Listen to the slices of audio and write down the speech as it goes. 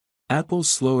Apple's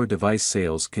slower device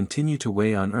sales continue to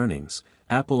weigh on earnings.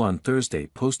 Apple on Thursday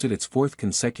posted its fourth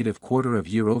consecutive quarter of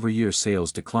year-over-year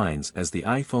sales declines as the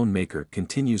iPhone maker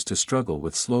continues to struggle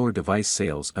with slower device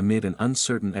sales amid an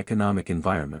uncertain economic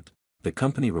environment. The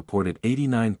company reported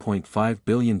 $89.5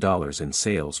 billion in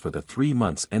sales for the 3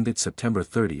 months ended September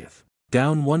 30,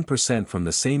 down 1% from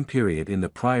the same period in the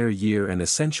prior year and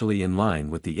essentially in line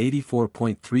with the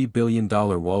 $84.3 billion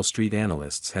Wall Street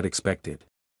analysts had expected.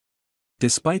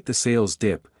 Despite the sales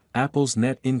dip, Apple's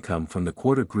net income from the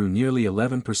quarter grew nearly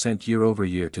 11%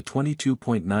 year-over-year to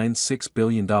 $22.96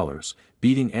 billion,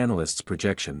 beating analysts'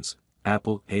 projections.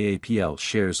 Apple AAPL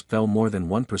shares fell more than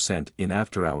 1% in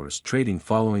after-hours trading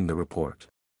following the report.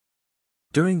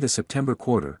 During the September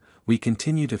quarter, we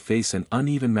continue to face an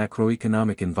uneven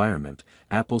macroeconomic environment,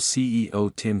 Apple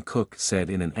CEO Tim Cook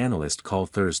said in an analyst call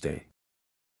Thursday.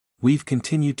 We've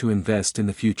continued to invest in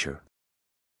the future.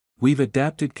 We've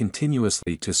adapted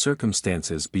continuously to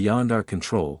circumstances beyond our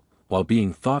control, while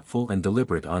being thoughtful and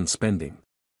deliberate on spending.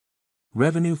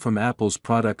 Revenue from Apple's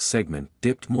products segment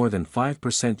dipped more than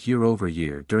 5%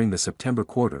 year-over-year during the September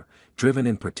quarter, driven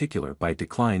in particular by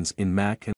declines in Mac and